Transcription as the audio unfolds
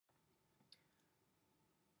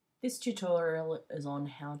This tutorial is on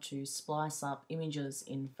how to splice up images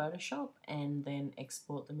in Photoshop and then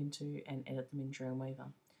export them into and edit them in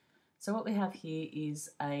Dreamweaver. So what we have here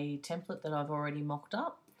is a template that I've already mocked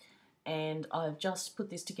up, and I've just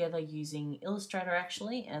put this together using Illustrator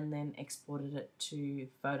actually, and then exported it to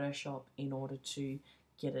Photoshop in order to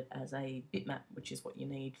get it as a bitmap, which is what you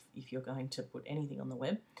need if you're going to put anything on the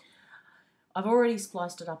web. I've already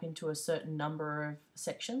spliced it up into a certain number of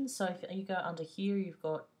sections. So if you go under here, you've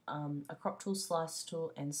got a crop tool, slice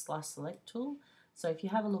tool, and slice select tool. So if you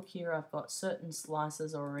have a look here, I've got certain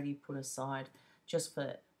slices already put aside just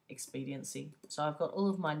for expediency. So I've got all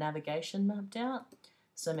of my navigation mapped out,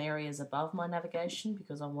 some areas above my navigation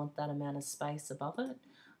because I want that amount of space above it.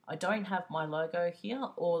 I don't have my logo here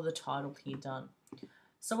or the title here done.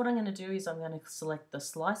 So what I'm going to do is I'm going to select the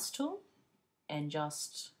slice tool and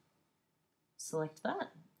just select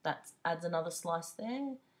that. That adds another slice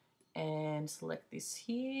there, and select this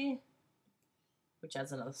here, which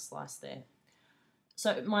adds another slice there.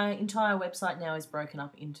 So my entire website now is broken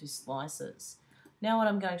up into slices. Now what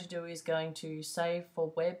I'm going to do is going to save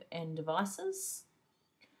for web and devices.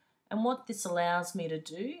 And what this allows me to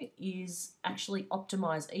do is actually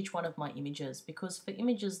optimize each one of my images, because for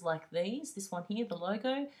images like these, this one here, the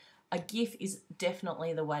logo, a GIF is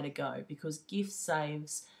definitely the way to go, because GIF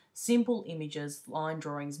saves simple images, line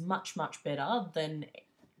drawings much better than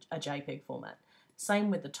a JPEG format.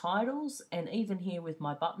 Same with the titles, and even here with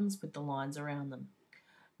my buttons with the lines around them.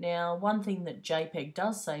 Now, one thing that JPEG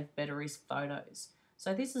does save better is photos.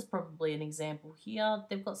 So this is probably an example here.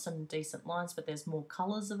 They've got some decent lines, but there's more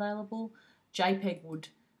colors available. JPEG would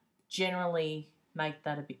generally make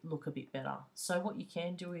that look a bit better. So what you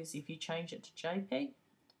can do is if you change it to JPEG,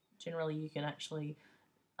 generally you can actually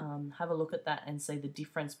have a look at that and see the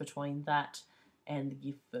difference between that and the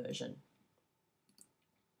GIF version.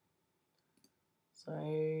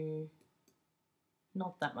 So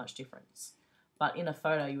not that much difference, but in a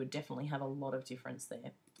photo you would definitely have a lot of difference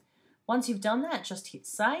there. Once you've done that, just hit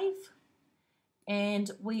save, and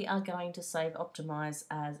we are going to save optimize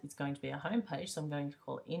as it's going to be a home page, so I'm going to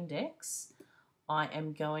call it index. I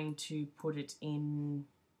am going to put it in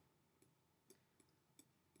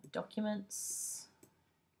documents,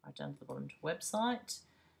 right down to the bottom to website,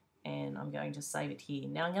 and I'm going to save it here.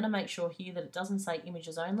 Now I'm going to make sure here that it doesn't say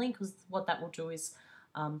images only, because what that will do is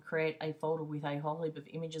create a folder with a whole heap of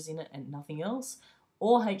images in it and nothing else,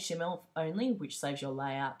 or HTML only, which saves your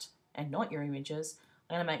layout and not your images.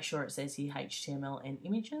 I'm going to make sure it says here HTML and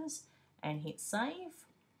images, and hit save.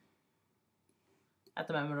 At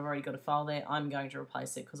the moment I've already got a file there. I'm going to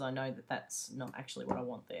replace it because I know that that's not actually what I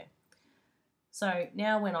want there. So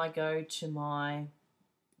now when I go to my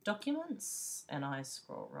documents and I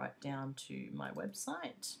scroll right down to my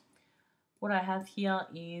website, what I have here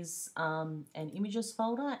is an images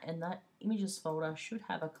folder, and that images folder should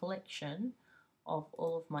have a collection of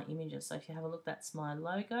all of my images. So if you have a look, that's my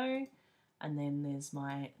logo, and then there's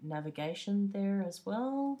my navigation there as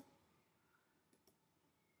well.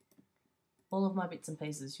 All of my bits and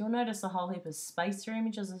pieces. You'll notice a whole heap of spacer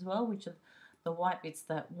images as well, which are the white bits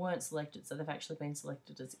that weren't selected, so they've actually been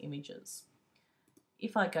selected as images.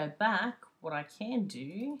 If I go back, what I can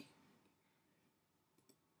do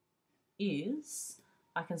is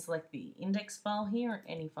I can select the index file here,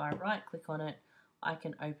 and if I right click on it, I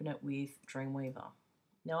can open it with Dreamweaver.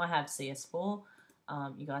 Now I have CS4,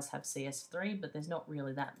 you guys have CS3, but there's not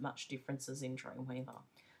really that much differences in Dreamweaver.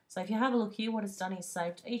 So if you have a look here, what it's done is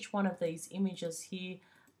saved each one of these images here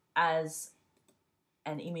as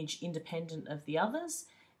an image independent of the others.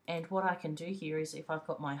 And what I can do here is if I've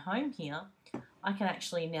got my home here, I can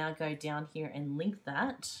actually now go down here and link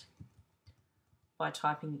that by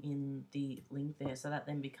typing in the link there, so that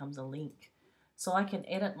then becomes a link. So I can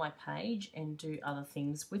edit my page and do other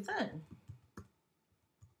things with it.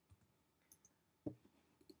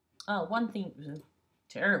 Oh, one thing,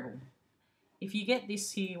 terrible. If you get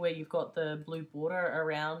this here where you've got the blue border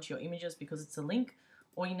around your images because it's a link,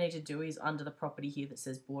 all you need to do is under the property here that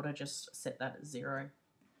says border, just set that at 0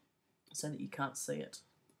 so that you can't see it.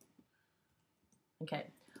 Okay.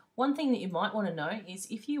 One thing that you might want to know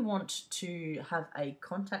is if you want to have a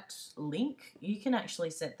contact link, you can actually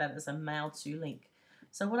set that as a mail to link.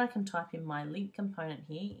 So what I can type in my link component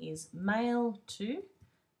here is mail to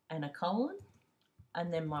and a colon,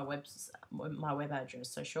 and then my web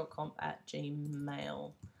address, so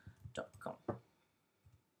shortcomp@gmail.com.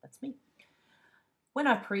 That's me. When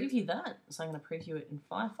I preview that, so I'm going to preview it in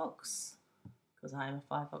Firefox because I am a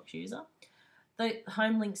Firefox user, the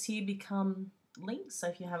home links here become links. So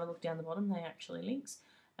if you have a look down the bottom, they're actually links.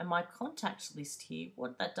 And my contact list here,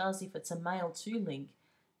 what that does, if it's a mail to link,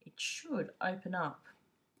 it should open up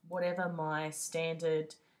whatever my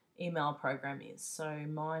standard email program is. So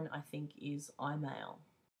mine, I think, is iMail.